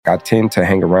I tend to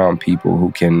hang around people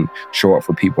who can show up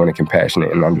for people in a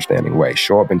compassionate and understanding way,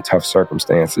 show up in tough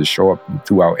circumstances, show up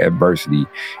throughout adversity,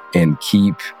 and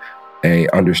keep a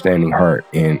understanding heart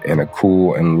and a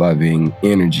cool and loving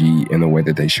energy in the way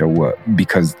that they show up,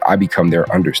 because I become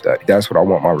their understudy. That's what I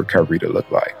want my recovery to look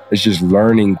like. It's just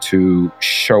learning to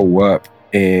show up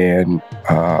and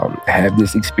have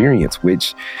this experience,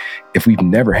 which if we've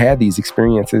never had these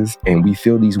experiences and we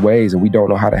feel these ways and we don't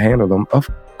know how to handle them, of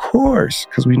course,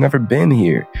 because we've never been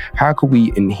here. How could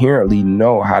we inherently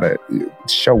know how to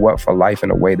show up for life in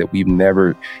a way that we've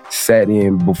never sat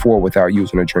in before without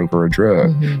using a drink or a drug?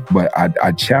 Mm-hmm. But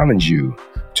I challenge you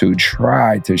to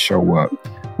try to show up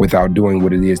without doing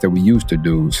what it is that we used to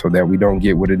do, so that we don't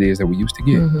get what it is that we used to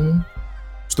get. Mm-hmm.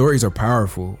 Stories are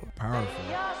powerful.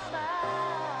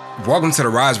 Welcome to the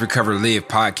Rise, Recover, Live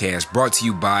podcast, brought to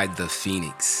you by The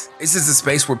Phoenix. This is a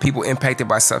space where people impacted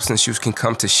by substance use can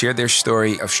come to share their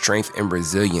story of strength and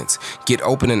resilience, get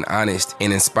open and honest,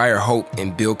 and inspire hope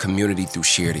and build community through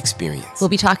shared experience. We'll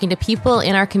be talking to people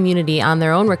in our community on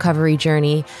their own recovery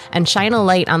journey and shine a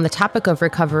light on the topic of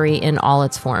recovery in all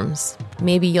its forms.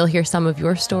 Maybe you'll hear some of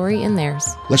your story in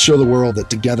theirs. Let's show the world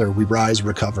that together we rise,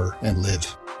 recover, and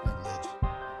live.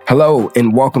 Hello,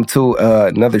 and welcome to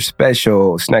another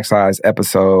special snack size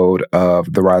episode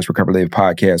of the Rise, Recover, Live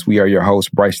podcast. We are your hosts,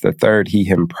 Bryce the Third, he,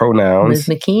 him pronouns.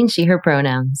 Liz McKean, she, her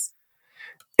pronouns.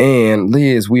 And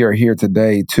Liz, we are here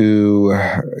today to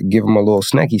give them a little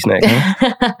snacky snack.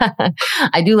 Huh?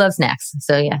 I do love snacks.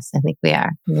 So yes, I think we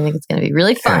are. I think it's going to be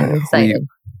really fun. I'm excited.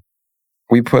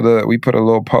 We put a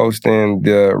little post in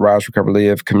the Rise, Recover,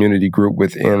 Live community group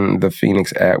within the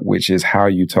Phoenix app, which is how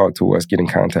you talk to us, get in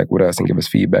contact with us, and give us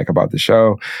feedback about the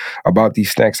show, about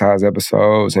these snack size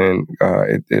episodes. And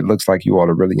it looks like you all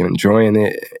are really enjoying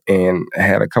it, and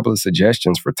had a couple of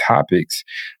suggestions for topics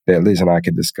that Liz and I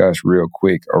could discuss real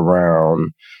quick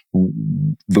around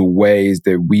the ways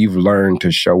that we've learned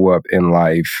to show up in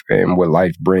life and what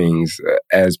life brings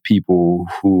as people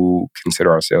who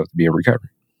consider ourselves to be in recovery.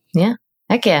 Yeah.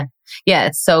 Heck yeah. Yeah,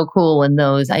 it's so cool when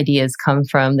those ideas come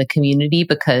from the community,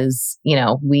 because, you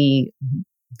know, we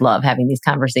love having these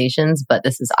conversations, but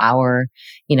this is our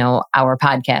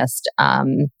podcast.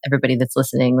 Everybody that's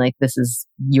listening, like, this is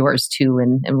yours too.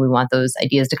 And we want those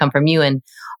ideas to come from you. And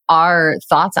our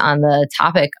thoughts on the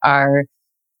topic are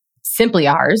simply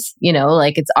ours,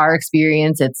 like, it's our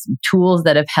experience. It's tools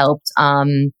that have helped.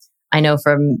 I know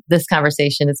from this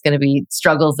conversation, it's going to be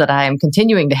struggles that I am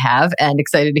continuing to have, and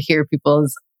excited to hear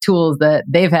people's tools that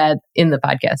they've had in the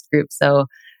podcast group. So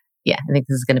yeah, I think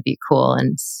this is going to be cool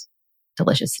and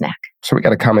delicious snack. So we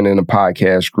got a comment in the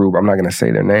podcast group. I'm not going to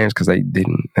say their names because they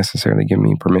didn't necessarily give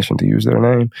me permission to use their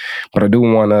name, but I do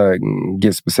want to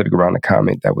get specific around the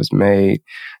comment that was made.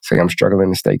 Say, I'm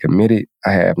struggling to stay committed.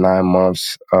 I have 9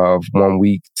 months of 1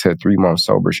 week to 3 months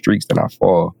sober streaks that I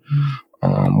fall.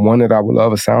 One that I would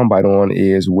love a soundbite on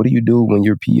is, what do you do when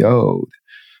you're PO'd?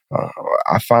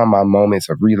 I find my moments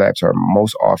of relapse are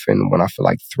most often when I feel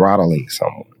like throttling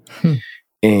someone.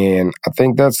 And I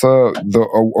think that's a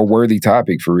worthy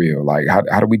topic for real. Like,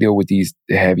 how do we deal with these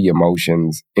heavy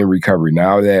emotions in recovery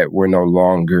now that we're no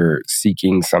longer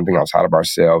seeking something outside of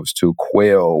ourselves to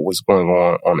quell what's going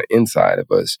on the inside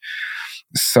of us?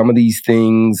 Some of these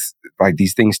things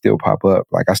still pop up.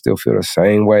 Like, I still feel the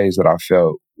same ways that I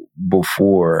felt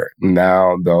before.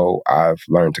 Now, though, I've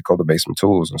learned to cultivate some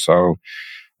tools. And so,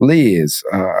 Liz,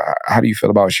 how do you feel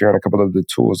about sharing a couple of the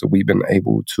tools that we've been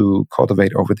able to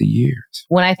cultivate over the years?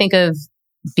 When I think of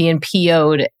being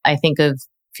PO'd, I think of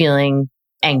feeling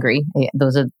angry.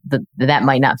 That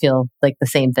might not feel like the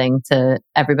same thing to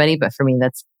everybody, but for me,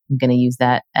 I'm going to use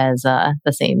that as the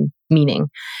same meaning.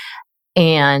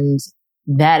 And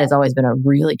that has always been a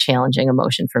really challenging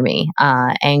emotion for me.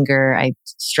 Anger, I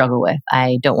struggle with.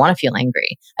 I don't want to feel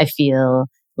angry. I feel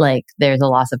like there's a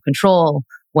loss of control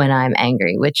when I'm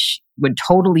angry, which would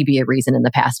totally be a reason in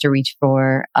the past to reach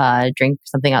for a drink,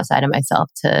 something outside of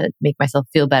myself to make myself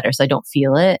feel better so I don't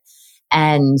feel it.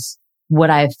 And what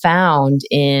I've found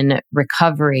in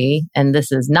recovery, and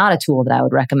this is not a tool that I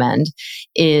would recommend,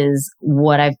 is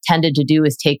what I've tended to do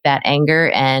is take that anger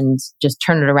and just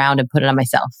turn it around and put it on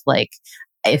myself. Like,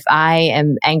 if I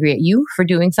am angry at you for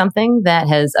doing something that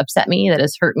has upset me, that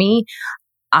has hurt me,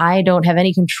 I don't have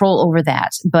any control over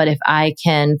that. But if I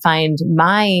can find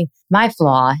my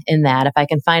flaw in that, if I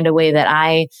can find a way that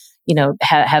I,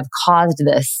 have caused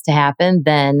this to happen,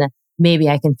 then maybe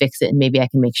I can fix it, and maybe I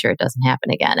can make sure it doesn't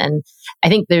happen again. And I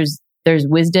think there's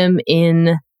wisdom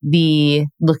in the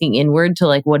looking inward to,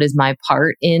 like, what is my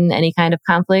part in any kind of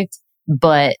conflict,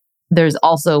 but there's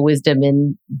also wisdom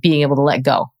in being able to let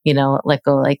go let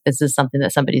go, like this is something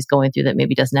that somebody's going through that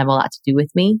maybe doesn't have a lot to do with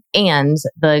me. And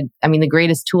the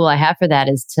greatest tool I have for that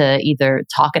is to either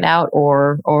talk it out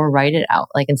or write it out.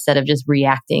 Like instead of just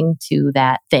reacting to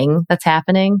that thing that's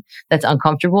happening, that's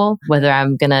uncomfortable, whether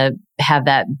I'm going to have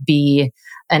that be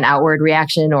an outward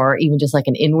reaction or even just like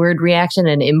an inward reaction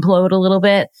and implode a little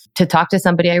bit, to talk to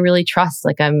somebody I really trust.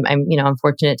 Like I'm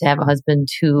fortunate to have a husband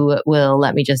who will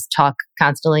let me just talk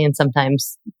constantly. And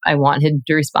sometimes I want him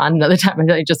to respond. Another time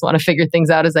I just want to figure things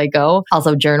out as I go.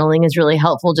 Also, journaling is really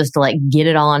helpful, just to like get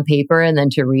it all on paper and then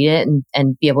to read it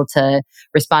and be able to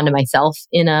respond to myself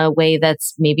in a way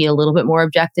that's maybe a little bit more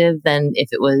objective than if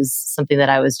it was something that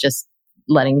I was just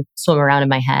letting swim around in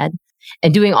my head.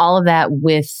 And doing all of that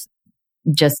with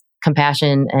just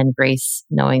compassion and grace,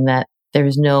 knowing that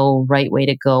there's no right way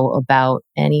to go about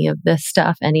any of this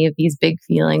stuff, any of these big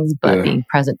feelings, but being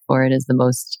present for it is the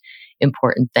most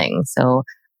important thing. So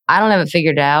I don't have it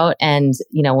figured out. And,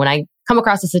 when I come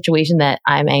across a situation that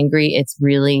I'm angry, it's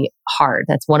really hard.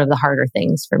 That's one of the harder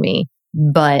things for me.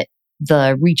 But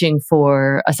the reaching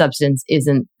for a substance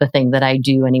isn't the thing that I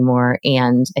do anymore.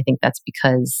 And I think that's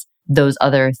because those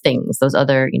other things,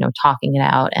 talking it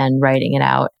out and writing it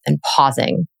out and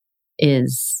pausing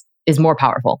is more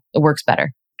powerful. It works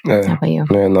better. How about you?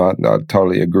 Yeah, no, I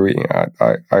totally agree.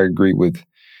 I agree with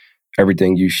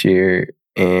everything you shared.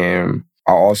 And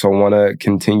I also want to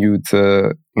continue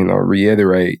to,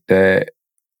 reiterate that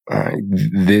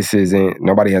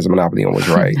nobody has a monopoly on what's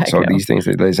right. So these things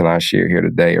that Liz and I share here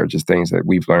today are just things that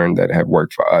we've learned that have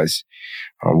worked for us.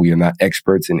 We are not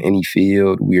experts in any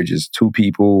field. We are just two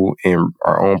people in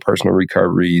our own personal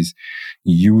recoveries,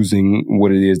 using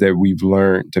what it is that we've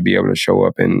learned to be able to show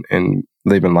up and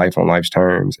living life on life's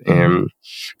terms. Mm-hmm. And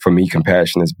for me,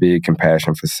 compassion is big,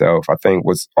 compassion for self. I think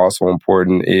what's also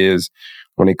important is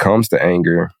when it comes to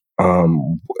anger,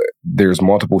 there's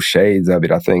multiple shades of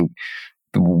it. I think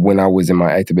when I was in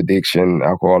my active addiction,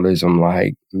 alcoholism,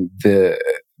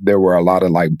 there were a lot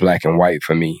of like black and white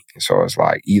for me. So it's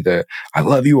like either I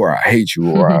love you or I hate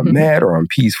you, or I'm mad or I'm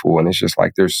peaceful. And it's just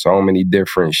like there's so many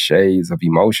different shades of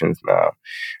emotions now.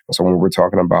 And so when we're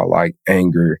talking about like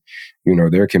anger,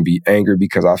 there can be anger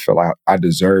because I feel like I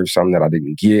deserve something that I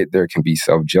didn't get. There can be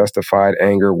self-justified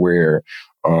anger where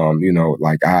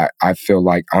I feel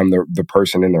like I'm the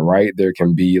person in the right. There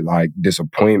can be like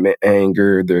disappointment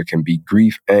anger. There can be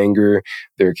grief anger.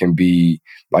 There can be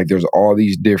there's all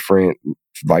these different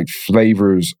like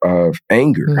flavors of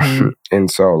anger. Mm-hmm. And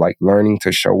so like learning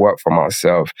to show up for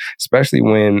myself, especially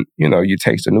when, you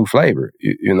taste a new flavor,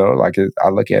 I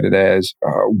look at it as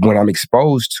when I'm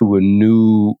exposed to a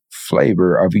new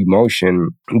flavor of emotion,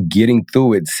 getting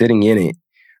through it, sitting in it,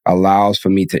 allows for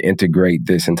me to integrate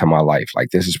this into my life. Like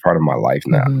this is part of my life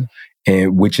now. Mm-hmm.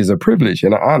 And which is a privilege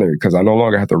and an honor because I no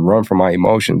longer have to run from my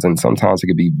emotions. And sometimes it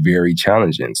can be very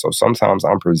challenging. So sometimes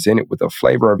I'm presented with a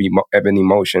flavor of an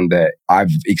emotion that I've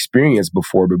experienced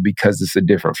before, but because it's a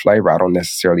different flavor, I don't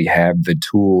necessarily have the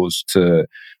tools to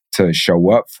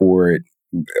show up for it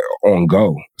on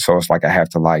go. So it's like I have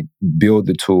to like build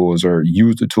the tools or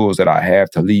use the tools that I have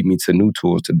to lead me to new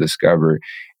tools to discover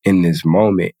in this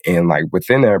moment. And like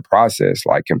within that process,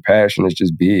 like compassion is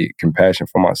just big. Compassion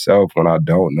for myself when I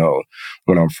don't know,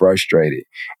 when I'm frustrated.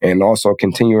 And also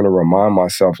continuing to remind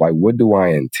myself, like, what do I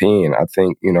intend? I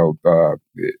think, to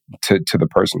the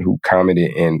person who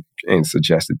commented and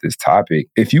suggested this topic,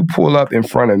 if you pull up in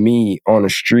front of me on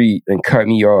the street and cut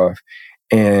me off,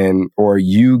 or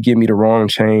you give me the wrong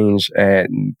change at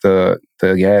the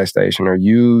gas station, or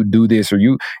you do this, or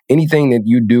anything that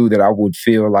you do that I would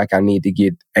feel like I need to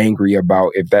get angry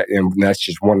about, and that's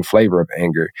just one flavor of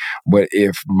anger. But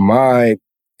if my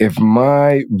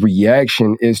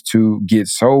reaction is to get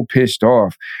so pissed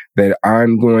off that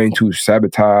I'm going to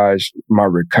sabotage my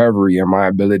recovery and my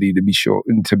ability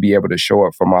to be able to show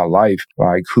up for my life,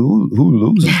 like who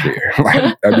loses there?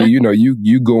 Like, I mean,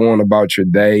 you go on about your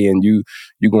day and you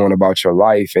go on about your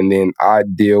life, and then I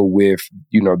deal with,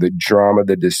 the drama,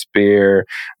 the despair,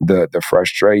 the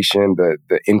frustration,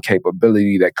 the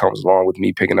incapability that comes along with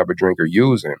me picking up a drink or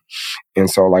using. And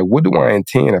so, like, what do I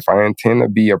intend? If I intend to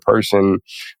be a person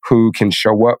who can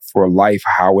show up for life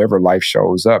however life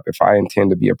shows up, if I intend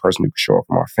to be a person who can show up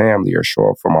for my family or show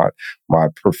up for my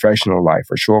professional life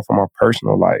or show up for my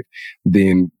personal life,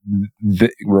 then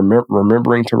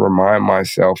remembering to remind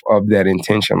myself of that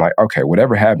intention, like, okay,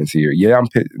 whatever happens here,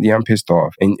 I'm pissed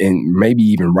off, and maybe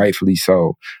even rightfully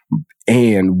so.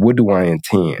 And what do I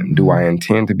intend? Do I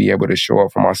intend to be able to show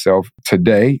up for myself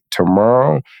today,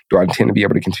 tomorrow? Do I intend to be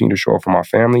able to continue to show up for my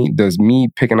family? Does me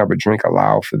picking up a drink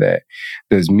allow for that?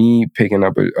 Does me picking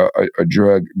up a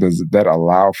drug, does that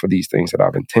allow for these things that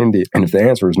I've intended? And if the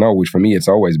answer is no, which for me it's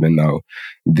always been no,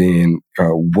 then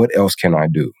what else can I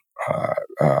do?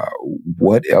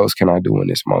 What else can I do in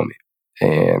this moment?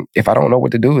 And if I don't know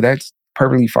what to do, that's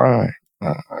perfectly fine.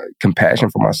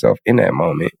 Compassion for myself in that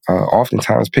moment.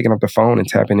 Oftentimes picking up the phone and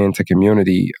tapping into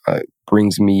community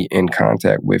brings me in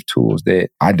contact with tools that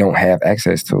I don't have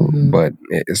access to. But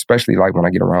especially like when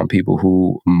I get around people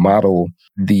who model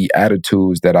the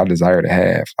attitudes that I desire to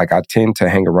have. Like I tend to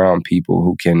hang around people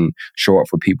who can show up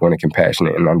for people in a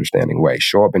compassionate and understanding way,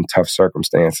 show up in tough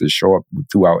circumstances, show up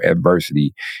throughout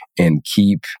adversity, and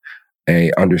keep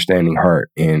a understanding heart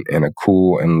and a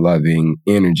cool and loving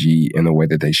energy in the way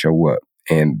that they show up.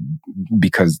 And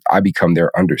because I become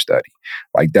their understudy,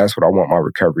 like that's what I want my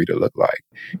recovery to look like.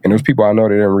 And there's people I know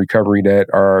that are in recovery that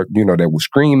are, that will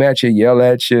scream at you, yell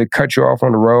at you, cut you off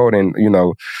on the road. And,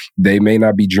 they may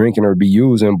not be drinking or be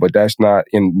using, but that's not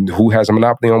in who has a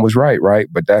monopoly on what's right?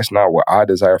 But that's not what I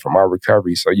desire for my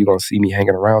recovery. So you're going to see me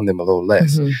hanging around them a little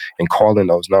less and calling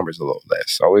those numbers a little less.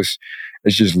 So it's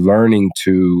just learning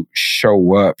to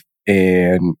show up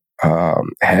and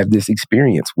have this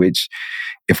experience, which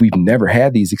if we've never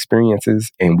had these experiences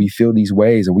and we feel these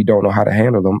ways and we don't know how to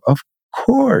handle them, of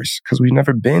course, because we've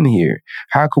never been here.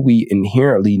 How could we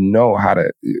inherently know how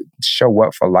to show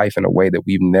up for life in a way that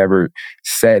we've never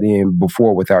sat in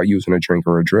before without using a drink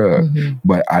or a drug?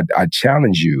 But I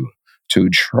challenge you to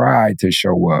try to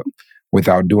show up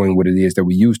without doing what it is that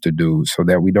we used to do so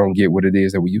that we don't get what it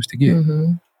is that we used to get.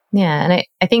 Yeah. And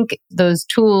I think those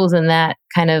tools and that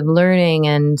kind of learning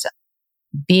and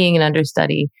being an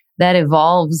understudy, that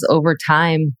evolves over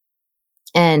time.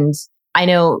 And I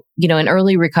know, in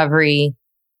early recovery,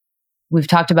 we've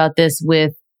talked about this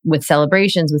with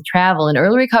celebrations, with travel. In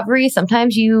early recovery,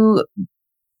 sometimes you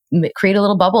create a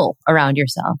little bubble around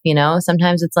yourself.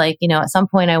 Sometimes it's like, at some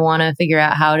point I want to figure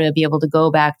out how to be able to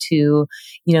go back to,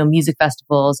 music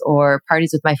festivals or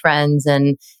parties with my friends.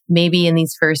 And maybe in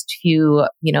these first few,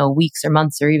 weeks or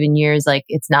months or even years, like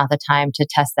it's not the time to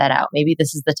test that out. Maybe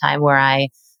this is the time where I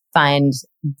find,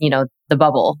 the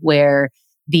bubble where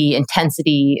the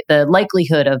intensity, the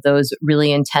likelihood of those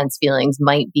really intense feelings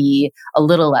might be a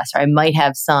little less, or I might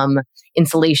have some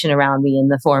insulation around me in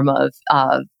the form of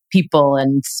people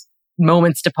and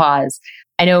moments to pause.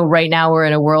 I know right now we're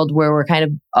in a world where we're kind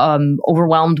of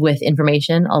overwhelmed with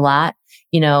information a lot.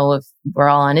 If we're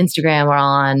all on Instagram, we're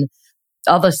all on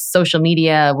all the social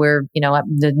media, we're,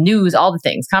 the news, all the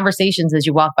things, conversations as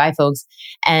you walk by folks.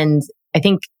 And I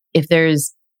think if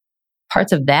there's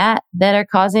parts of that are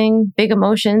causing big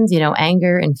emotions,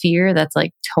 anger and fear, that's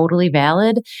like totally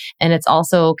valid. And it's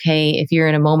also okay if you're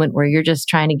in a moment where you're just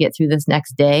trying to get through this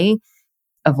next day.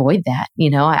 Avoid that.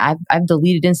 I've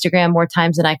deleted Instagram more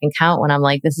times than I can count when I'm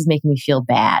like, this is making me feel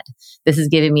bad. This is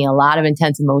giving me a lot of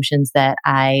intense emotions that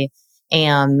I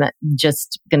am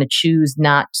just going to choose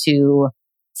not to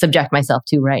subject myself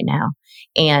to right now.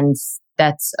 And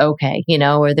that's okay.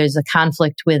 Or there's a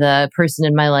conflict with a person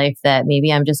in my life that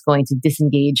maybe I'm just going to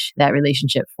disengage that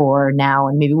relationship for now,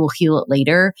 and maybe we'll heal it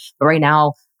later. But right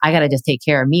now I got to just take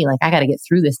care of me. Like I got to get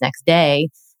through this next day.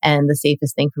 And the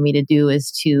safest thing for me to do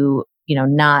is to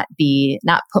not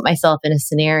put myself in a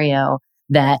scenario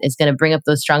that is going to bring up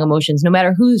those strong emotions, no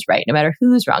matter who's right, no matter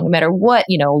who's wrong, no matter what,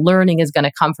 learning is going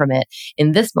to come from it.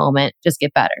 In this moment, just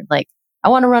get better. Like I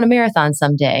want to run a marathon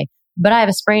someday, but I have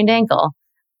a sprained ankle.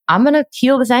 I'm going to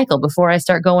heal this ankle before I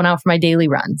start going out for my daily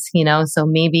runs, so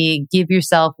maybe give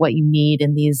yourself what you need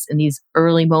in these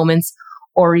early moments,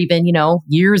 or even,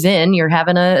 years in, you're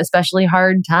having a especially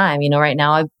hard time. Right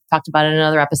now I've talked about it in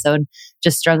another episode,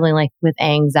 just struggling like with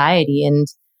anxiety. And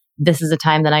this is a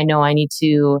time that I know I need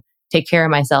to take care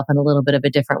of myself in a little bit of a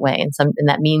different way. And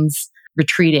that means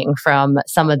retreating from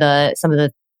some of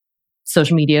the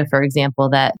social media, for example,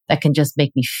 that can just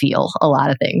make me feel a lot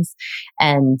of things.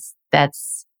 And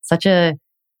that's such a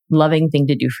loving thing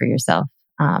to do for yourself.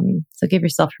 So give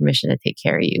yourself permission to take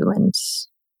care of you. And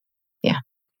yeah.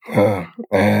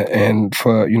 And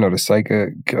for the sake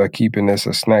of keeping this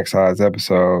a snack size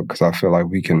episode, because I feel like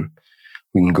we can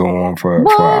go on for an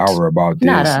hour about this.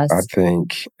 Not us.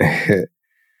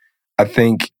 I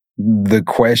think the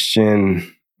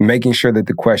question, making sure that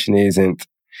the question isn't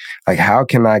like, how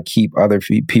can I keep other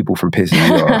people from pissing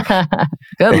you off?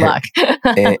 Good luck.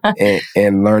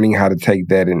 and learning how to take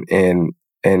that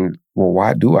and well,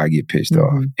 why do I get pissed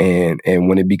off? And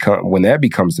when that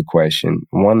becomes the question,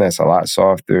 one that's a lot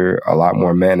softer, a lot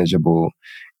more manageable,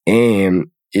 and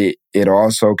it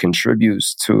also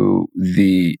contributes to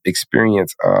the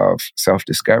experience of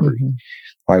self-discovery. Mm-hmm.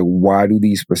 Like, why do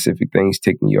these specific things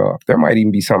tick me off? There might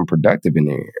even be something productive in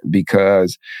there,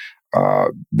 because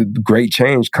the great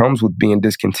change comes with being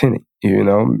discontented. You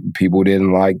know, people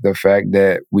didn't like the fact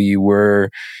that we were,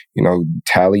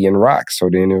 tallying rocks. So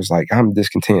then it was like, I'm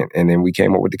discontent. And then we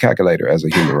came up with the calculator as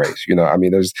a human race.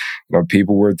 There's,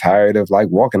 people were tired of like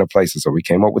walking to places. So we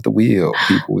came up with the wheel.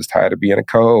 People was tired of being a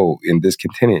cold and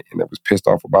discontented, and they was pissed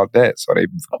off about that. So they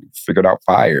figured out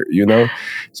fire,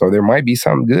 So there might be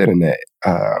something good in that.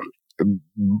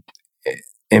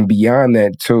 And beyond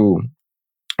that too,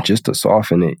 just to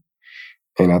soften it.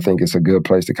 And I think it's a good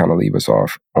place to kind of leave us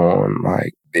off on,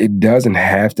 like, it doesn't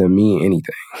have to mean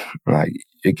anything. Like,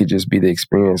 it could just be the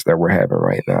experience that we're having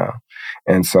right now.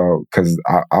 And so, because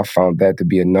I found that to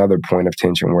be another point of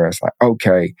tension where it's like,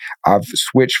 okay, I've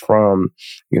switched from,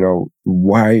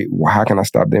 how can I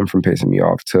stop them from pissing me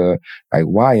off, to like,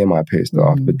 why am I pissed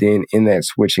off? But then in that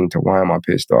switching to why am I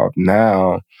pissed off,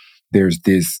 now there's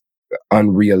this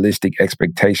unrealistic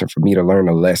expectation for me to learn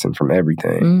a lesson from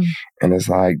everything. And it's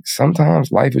like,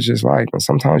 sometimes life is just life, and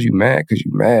sometimes you mad because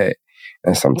you mad,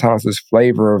 and sometimes this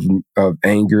flavor of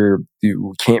anger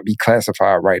can't be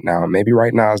classified right now. Maybe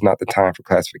right now is not the time for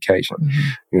classification,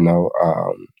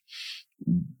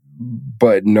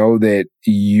 but know that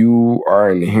you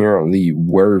are inherently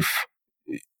worth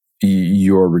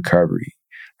your recovery.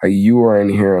 Like, you are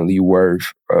inherently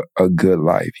worth a good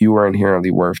life. You are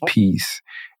inherently worth peace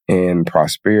and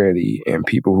prosperity and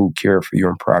people who care for you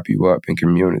and prop you up in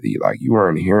community. Like, you are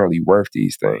inherently worth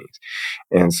these things.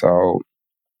 And so,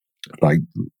 like,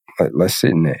 let's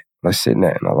sit in that. Let's sit in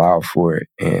that and allow for it.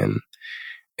 And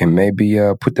maybe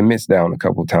put the mitts down a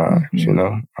couple times,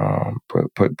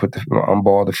 put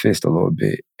unball the fist a little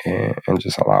bit and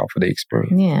just allow for the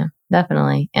experience. Yeah,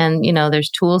 definitely. And, there's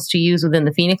tools to use within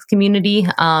the Phoenix community.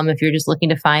 If you're just looking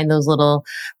to find those little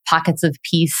pockets of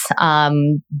peace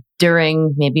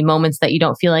during maybe moments that you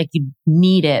don't feel like you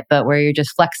need it, but where you're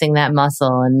just flexing that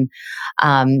muscle. And,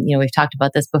 we've talked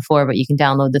about this before, but you can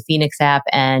download the Phoenix app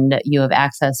and you have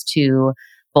access to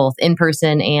both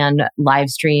in-person and live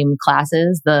stream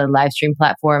classes. The live stream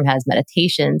platform has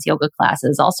meditations, yoga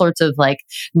classes, all sorts of like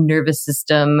nervous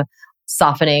system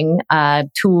softening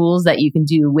tools that you can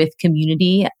do with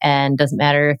community. And doesn't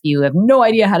matter if you have no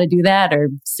idea how to do that, or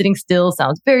sitting still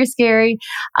sounds very scary.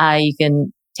 You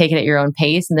can take it at your own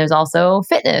pace. And there's also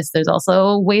fitness. There's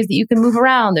also ways that you can move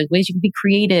around. There's ways you can be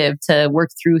creative to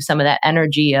work through some of that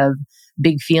energy of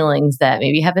big feelings that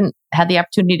maybe you haven't had the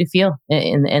opportunity to feel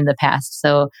in the past.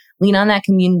 So lean on that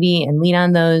community and lean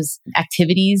on those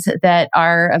activities that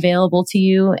are available to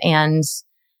you. And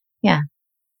yeah.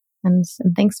 And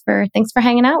thanks for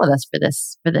hanging out with us for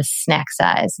this snack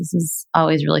size. This is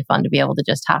always really fun to be able to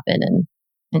just hop in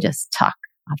and just talk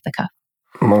off the cuff.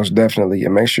 Most definitely.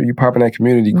 And make sure you pop in that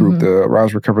community group, the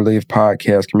Rise, Recover, Live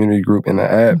podcast community group in the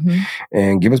app,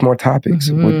 and give us more topics.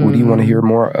 What do you want to hear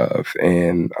more of?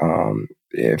 And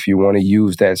if you want to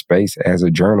use that space as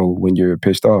a journal when you're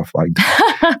pissed off, like do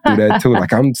that too.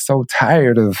 Like, I'm so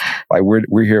tired of, like,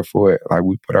 we're here for it. Like,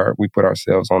 we put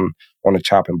ourselves on the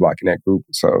chopping block in that group.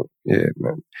 So yeah,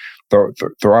 man, throw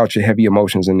out your heavy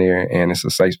emotions in there, and it's a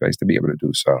safe space to be able to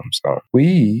do so. So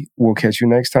we will catch you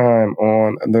next time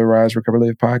on the Rise, Recover,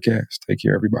 Live podcast. Take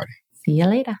care, everybody. See you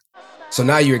later. So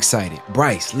now you're excited.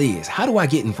 Bryce, Liz, how do I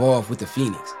get involved with the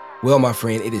Phoenix? Well, my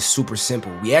friend, it is super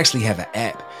simple. We actually have an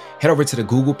app. Head over to the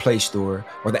Google Play Store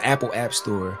or the Apple App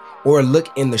Store, or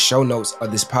look in the show notes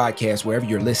of this podcast, wherever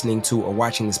you're listening to or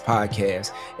watching this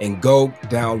podcast, and go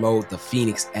download the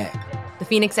Phoenix app. The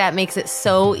Phoenix app makes it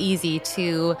so easy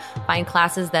to find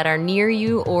classes that are near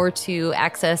you, or to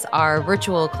access our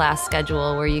virtual class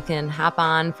schedule where you can hop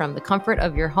on from the comfort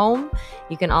of your home.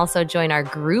 You can also join our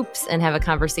groups and have a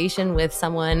conversation with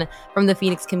someone from the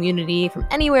Phoenix community from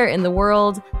anywhere in the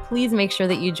world. Please make sure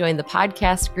that you join the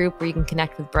podcast group where you can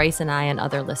connect with Bryce and I and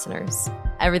other listeners.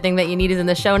 Everything that you need is in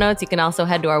the show notes. You can also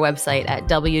head to our website at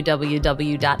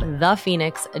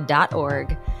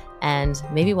www.thephoenix.org. And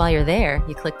maybe while you're there,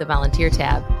 you click the volunteer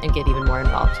tab and get even more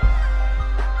involved.